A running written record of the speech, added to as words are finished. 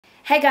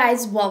Hey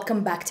guys,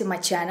 welcome back to my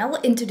channel.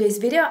 In today's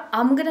video,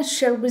 I'm gonna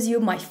share with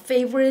you my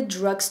favorite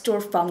drugstore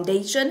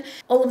foundation.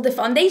 All of the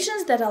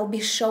foundations that I'll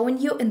be showing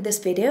you in this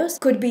video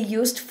could be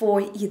used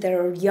for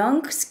either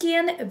young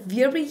skin,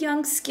 very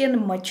young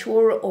skin,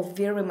 mature or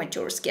very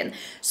mature skin.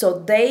 So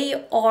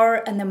they are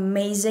an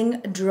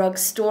amazing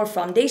drugstore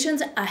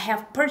foundations. I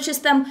have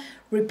purchased them,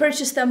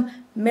 repurchased them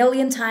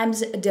million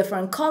times,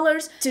 different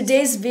colors.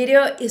 Today's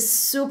video is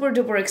super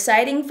duper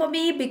exciting for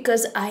me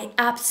because I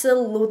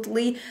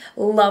absolutely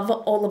love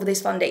all of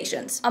these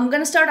foundations. I'm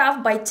gonna start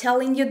off by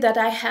telling you that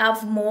I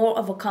have more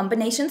of a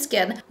combination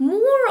skin,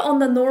 more on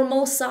the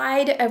normal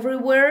side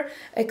everywhere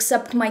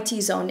except my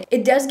T-zone.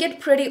 It does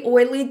get pretty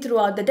oily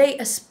throughout the day,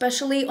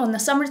 especially on the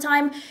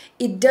summertime.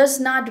 It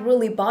does not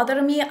really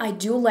bother me. I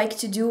do like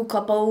to do a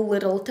couple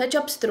little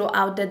touch-ups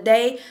throughout the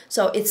day,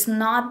 so it's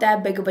not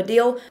that big of a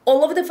deal.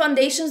 All of the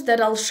foundations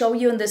that I'll show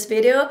you in this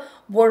video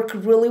work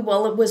really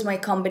well with my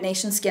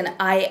combination skin.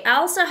 I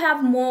also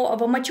have more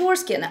of a mature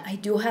skin. I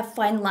do have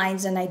fine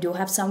lines and I do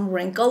have some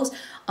wrinkles.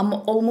 I'm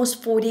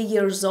almost 40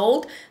 years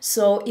old,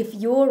 so if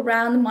you're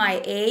around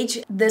my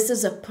age, this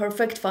is a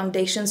perfect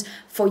foundations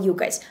for you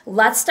guys.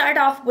 Let's start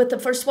off with the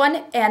first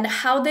one, and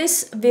how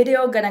this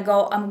video gonna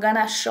go. I'm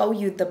gonna show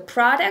you the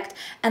product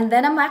and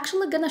then I'm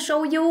actually gonna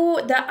show you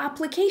the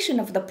application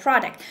of the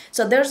product.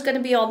 So there's gonna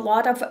be a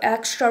lot of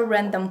extra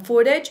random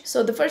footage.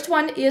 So the first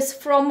one is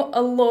from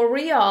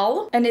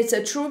Loreal and it's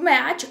a true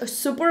match, a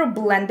super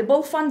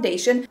blendable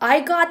foundation.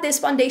 I got this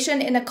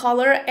foundation in a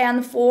color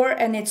N4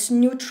 and it's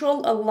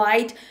neutral, a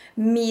light,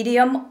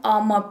 medium.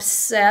 I'm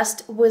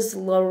obsessed with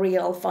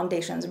L'Oreal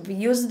foundations. I've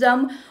used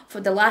them for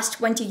the last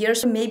 20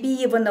 years, maybe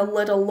even a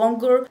little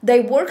longer. They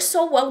work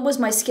so well with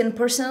my skin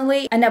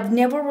personally, and I've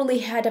never really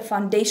had a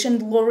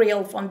foundation,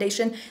 L'Oreal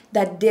foundation,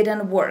 that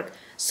didn't work.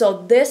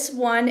 So this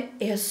one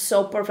is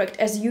so perfect.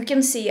 As you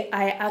can see,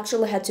 I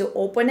actually had to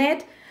open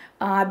it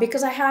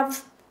because I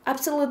have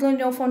absolutely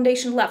no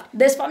foundation left.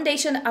 This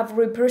foundation I've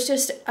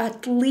repurchased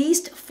at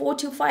least 4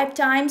 to 5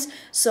 times,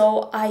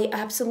 so I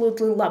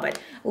absolutely love it.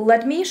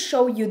 Let me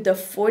show you the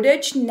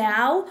footage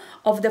now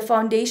of the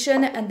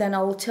foundation and then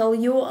I'll tell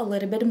you a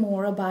little bit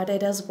more about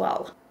it as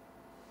well.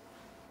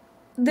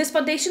 This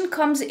foundation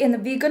comes in a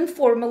vegan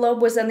formula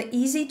with an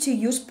easy to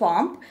use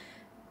pump,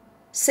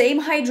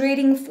 same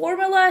hydrating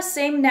formula,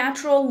 same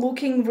natural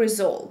looking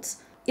results.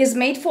 Is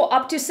made for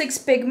up to 6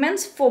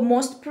 pigments for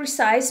most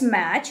precise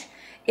match.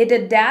 It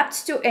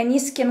adapts to any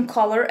skin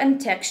color and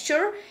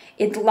texture.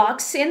 It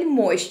locks in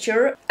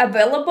moisture.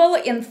 Available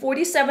in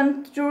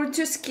 47 true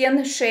to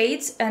skin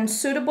shades and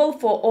suitable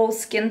for all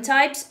skin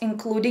types,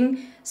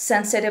 including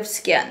sensitive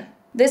skin.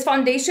 This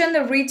foundation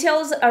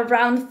retails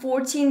around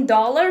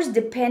 $14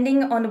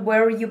 depending on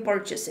where you're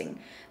purchasing.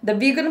 The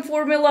vegan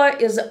formula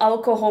is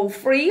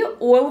alcohol-free,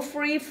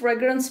 oil-free,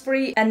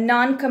 fragrance-free, and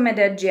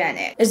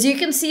non-comedogenic. As you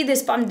can see,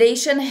 this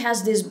foundation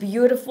has this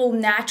beautiful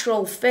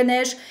natural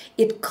finish.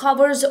 It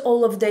covers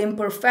all of the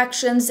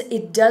imperfections.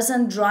 It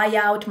doesn't dry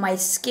out my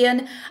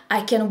skin.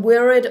 I can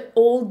wear it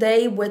all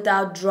day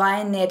without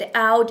drying it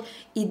out.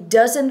 It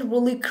doesn't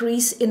really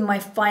crease in my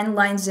fine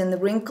lines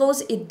and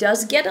wrinkles. It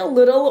does get a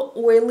little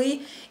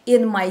oily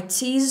in my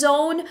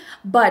T-zone,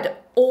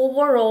 but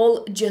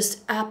overall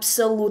just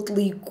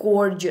absolutely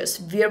gorgeous,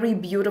 very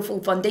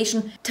beautiful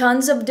foundation,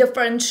 tons of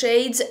different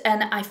shades,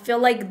 and I feel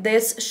like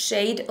this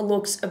shade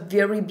looks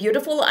very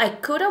beautiful. I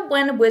could have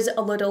went with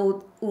a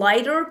little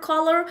lighter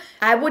color.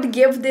 I would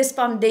give this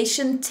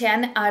foundation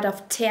 10 out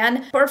of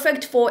 10.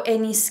 Perfect for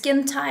any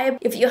skin type.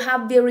 If you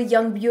have very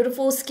young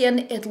beautiful skin,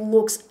 it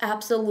looks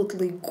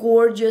absolutely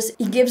gorgeous.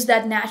 It gives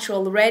that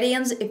natural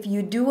radiance. If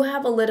you do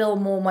have a little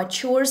more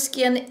mature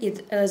skin,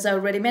 it, as I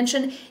already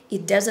mentioned,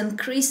 it doesn't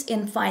crease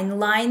in fine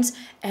lines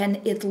and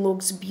it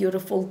looks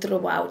beautiful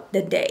throughout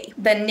the day.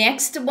 The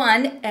next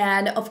one,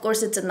 and of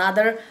course it's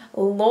another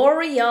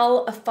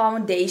L'Oreal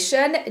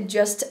foundation,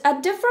 just a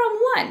different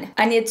one,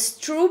 and it's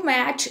True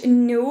Match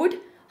Nude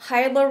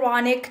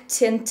Hyaluronic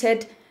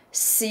Tinted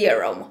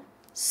Serum.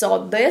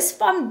 So this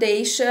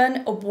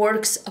foundation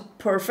works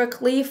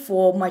perfectly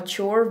for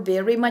mature,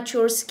 very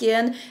mature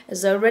skin.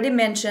 As I already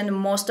mentioned,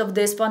 most of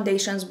these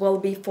foundations will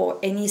be for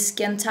any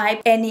skin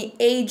type, any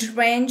age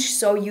range,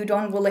 so you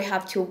don't really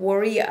have to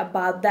worry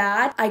about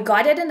that. I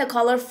got it in the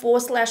color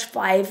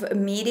 4/5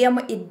 medium.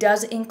 It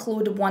does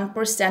include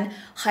 1%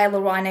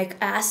 hyaluronic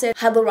acid.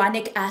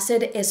 Hyaluronic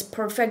acid is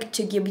perfect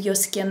to give your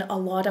skin a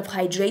lot of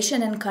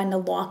hydration and kind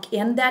of lock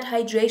in that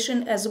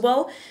hydration as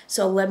well.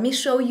 So let me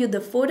show you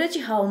the footage,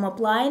 how I'm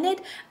applying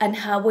it and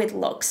how it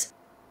looks.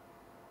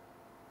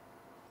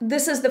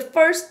 This is the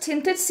first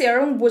tinted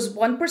serum with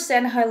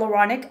 1%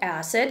 hyaluronic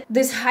acid.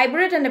 This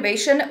hybrid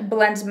innovation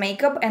blends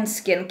makeup and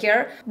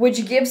skincare,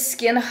 which gives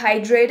skin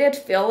hydrated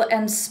feel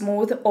and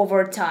smooth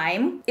over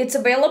time. It's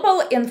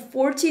available in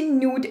 14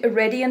 nude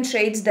radiant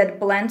shades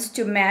that blends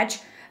to match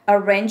a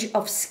range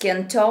of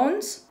skin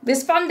tones.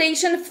 This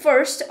foundation,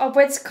 first of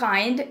its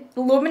kind,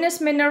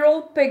 luminous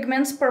mineral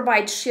pigments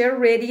provide sheer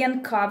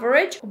radiant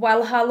coverage,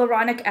 while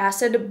hyaluronic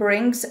acid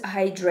brings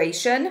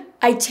hydration.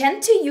 I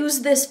tend to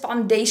use this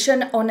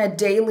foundation on a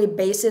daily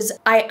basis.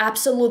 I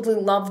absolutely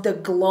love the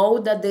glow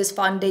that this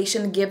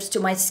foundation gives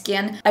to my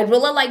skin. I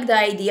really like the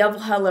idea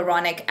of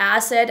hyaluronic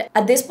acid.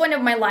 At this point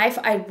of my life,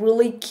 I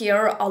really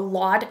care a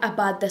lot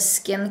about the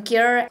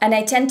skincare, and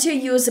I tend to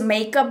use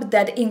makeup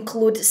that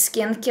includes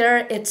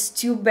skincare. It's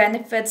two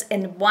benefits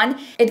in one.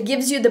 It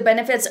gives you the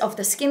benefits of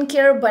the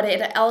skincare, but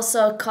it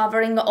also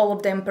covering all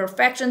of the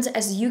imperfections.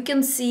 As you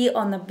can see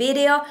on the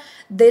video,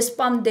 this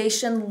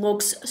foundation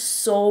looks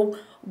so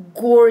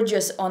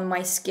gorgeous on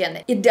my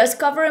skin. It does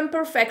cover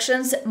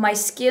imperfections. My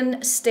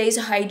skin stays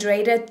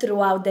hydrated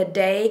throughout the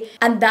day,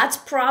 and that's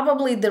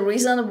probably the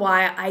reason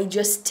why I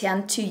just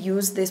tend to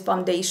use this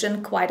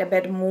foundation quite a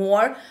bit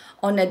more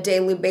on a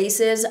daily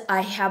basis.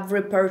 I have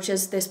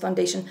repurchased this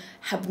foundation,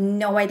 have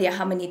no idea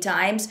how many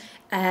times,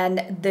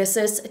 and this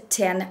is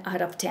 10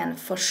 out of 10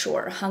 for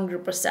sure,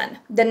 100%.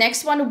 The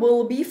next one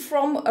will be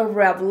from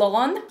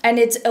Revlon, and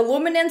it's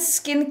Illuminance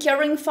Skin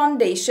Caring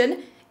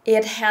Foundation.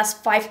 It has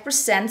 5%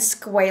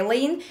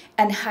 squalane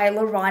and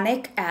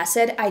hyaluronic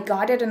acid. I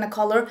got it in the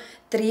color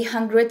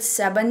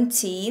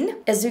 317.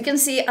 As you can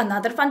see,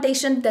 another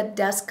foundation that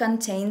does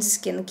contain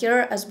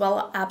skincare as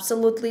well.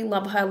 Absolutely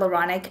love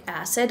hyaluronic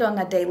acid on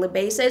a daily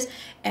basis,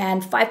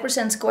 and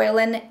 5%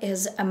 squalane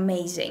is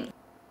amazing.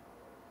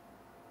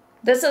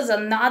 This is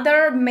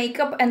another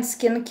makeup and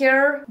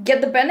skincare.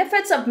 Get the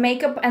benefits of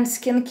makeup and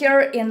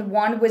skincare in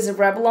one with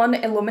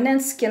Revlon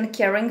Illuminance Skin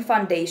Caring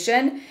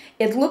Foundation.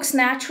 It looks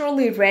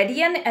naturally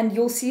radiant and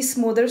you'll see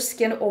smoother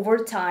skin over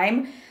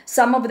time.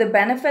 Some of the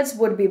benefits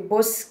would be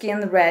boost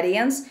skin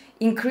radiance,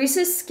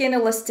 increases skin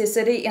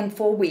elasticity in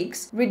 4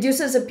 weeks,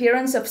 reduces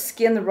appearance of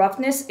skin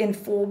roughness in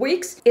 4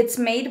 weeks. It's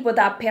made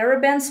without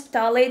parabens,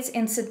 phthalates,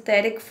 and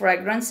synthetic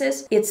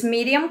fragrances. It's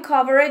medium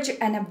coverage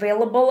and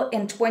available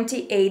in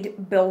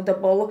 28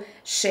 buildable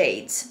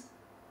shades.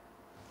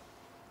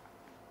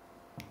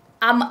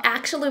 I'm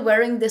actually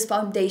wearing this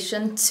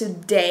foundation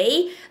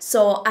today,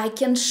 so I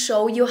can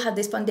show you how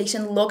this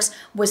foundation looks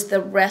with the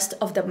rest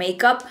of the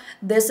makeup.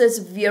 This is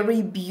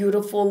very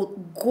beautiful,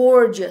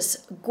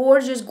 gorgeous,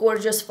 gorgeous,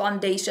 gorgeous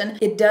foundation.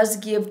 It does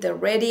give the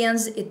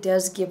radiance, it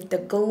does give the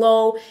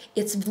glow.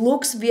 It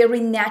looks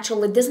very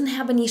natural. It doesn't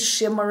have any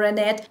shimmer in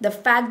it. The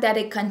fact that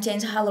it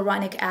contains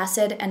hyaluronic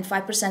acid and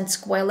 5%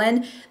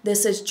 squalane,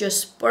 this is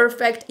just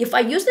perfect. If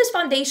I use this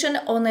foundation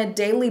on a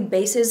daily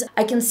basis,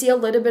 I can see a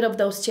little bit of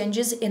those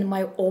changes in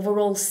my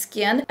overall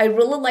skin. I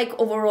really like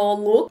overall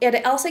look.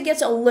 It also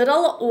gets a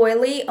little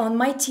oily on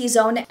my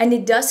T-zone, and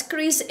it does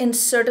crease in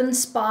certain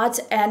spots,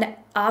 and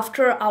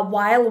after a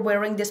while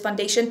wearing this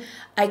foundation,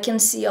 I can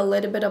see a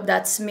little bit of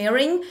that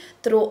smearing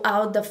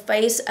throughout the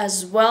face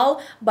as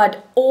well,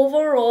 but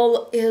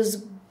overall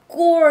is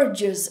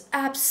gorgeous,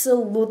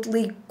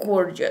 absolutely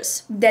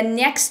gorgeous. The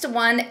next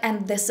one,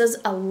 and this is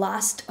a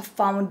last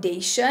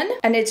foundation,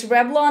 and it's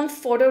Revlon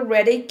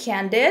PhotoReady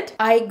Candid.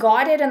 I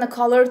got it in the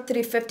color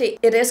 350.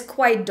 It is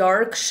quite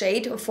dark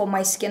shade for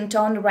my skin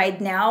tone right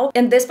now.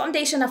 In this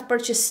foundation, I've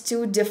purchased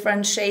 2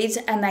 different shades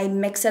and I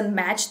mix and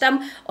match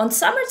them. On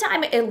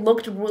summertime, it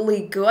looked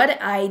really good.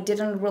 I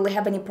didn't really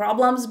have any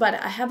problems, but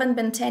I haven't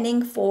been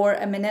tanning for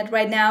a minute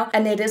right now,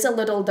 and it is a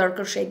little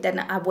darker shade than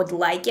I would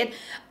like it.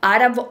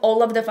 Out of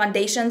all of the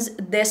foundations,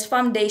 this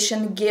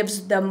foundation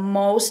gives the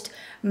most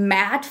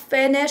matte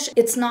finish.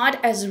 It's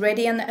not as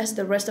radiant as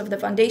the rest of the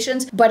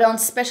foundations, but on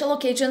special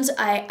occasions,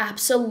 I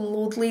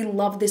absolutely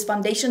love this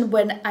foundation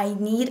when I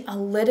need a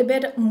little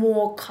bit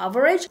more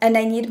coverage and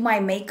I need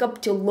my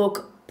makeup to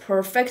look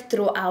perfect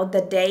throughout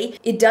the day.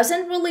 It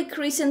doesn't really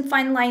crease in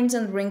fine lines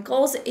and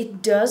wrinkles.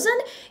 It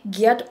doesn't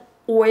get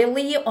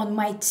oily on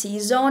my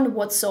T-zone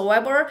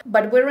whatsoever,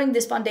 but wearing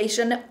this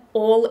foundation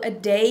all a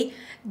day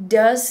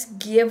does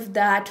give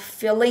that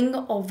feeling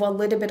of a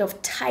little bit of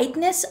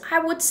tightness, I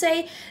would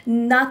say.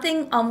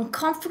 Nothing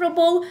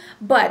uncomfortable,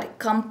 but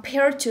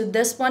compared to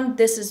this one,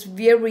 this is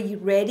very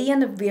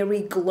radiant,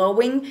 very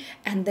glowing,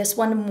 and this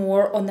one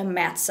more on the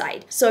matte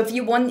side. So if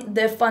you want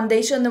the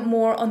foundation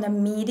more on the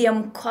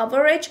medium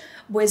coverage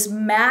with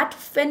matte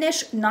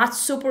finish, not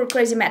super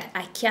crazy matte.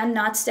 I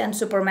cannot stand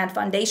super matte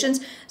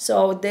foundations,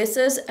 so this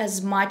is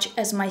as much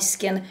as my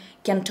skin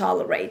can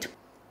tolerate.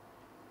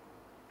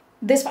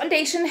 This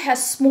foundation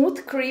has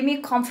smooth, creamy,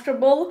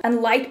 comfortable,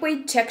 and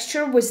lightweight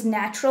texture with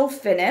natural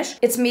finish.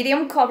 It's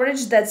medium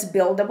coverage that's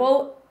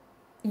buildable.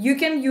 You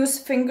can use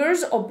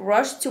fingers or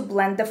brush to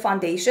blend the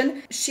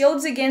foundation.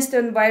 Shields against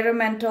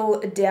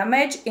environmental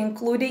damage,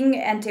 including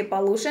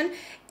anti-pollution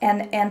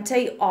and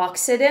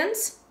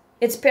antioxidants.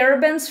 It's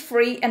parabens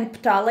free and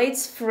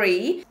phthalates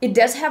free. It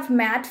does have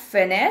matte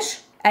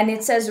finish, and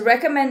it says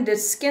recommended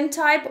skin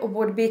type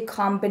would be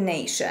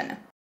combination.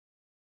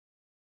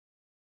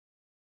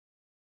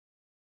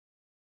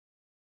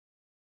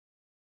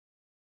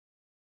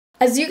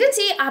 As you can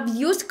see, I've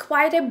used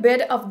quite a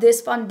bit of this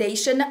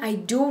foundation. I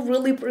do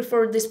really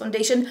prefer this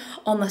foundation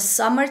on the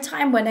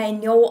summertime when I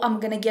know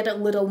I'm gonna get a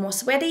little more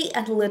sweaty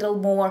and a little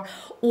more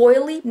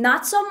oily.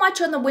 Not so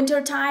much on the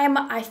winter time.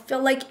 I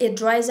feel like it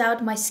dries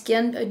out my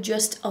skin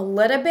just a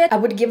little bit. I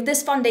would give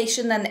this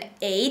foundation an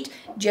 8,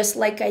 just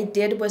like I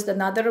did with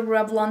another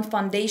Revlon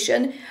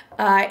foundation.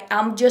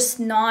 I'm just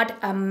not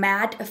a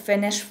matte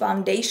finish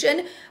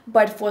foundation,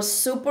 but for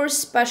super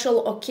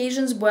special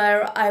occasions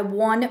where I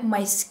want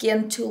my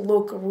skin to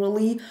look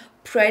really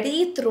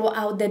pretty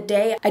throughout the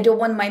day. I don't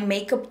want my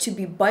makeup to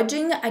be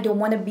budging. I don't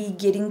want to be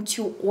getting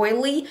too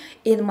oily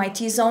in my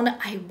T-zone.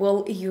 I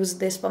will use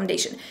this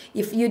foundation.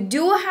 If you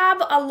do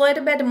have a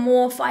little bit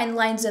more fine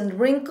lines and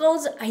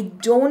wrinkles, I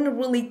don't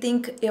really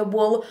think it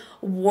will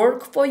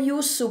work for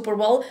you super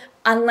well.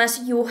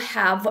 Unless you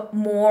have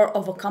more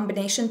of a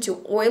combination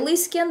to oily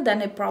skin,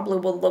 then it probably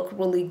will look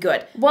really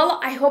good. Well,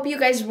 I hope you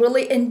guys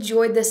really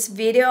enjoyed this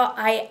video.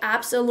 I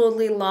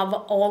absolutely love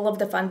all of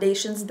the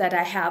foundations that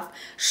I have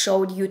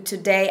showed you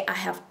today. I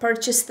have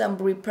purchased them,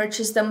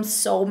 repurchased them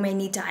so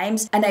many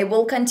times, and I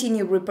will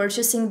continue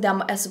repurchasing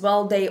them as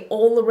well. They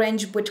all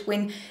range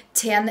between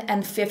 $10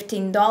 and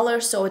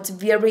 $15, so it's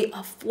very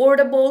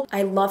affordable.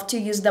 I love to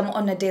use them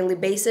on a daily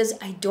basis.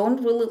 I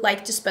don't really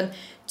like to spend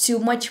too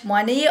much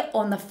money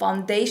on the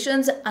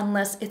foundations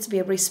unless it's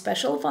very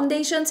special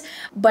foundations,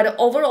 but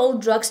overall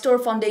drugstore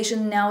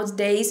foundation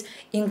nowadays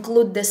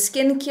include the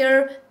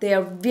skincare. They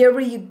are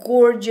very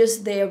gorgeous,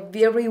 they are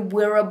very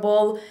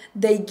wearable,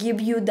 they give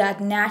you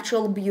that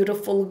natural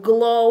beautiful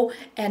glow,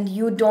 and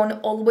you don't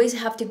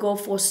always have to go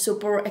for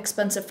super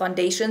expensive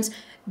foundations.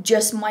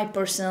 Just my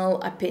personal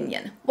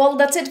opinion. Well,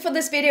 that's it for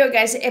this video,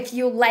 guys. If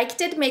you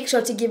liked it, make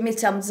sure to give me a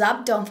thumbs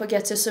up. Don't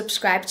forget to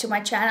subscribe to my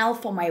channel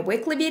for my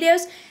weekly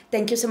videos.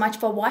 Thank you so much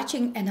for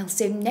watching, and I'll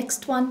see you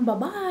next one. Bye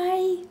bye.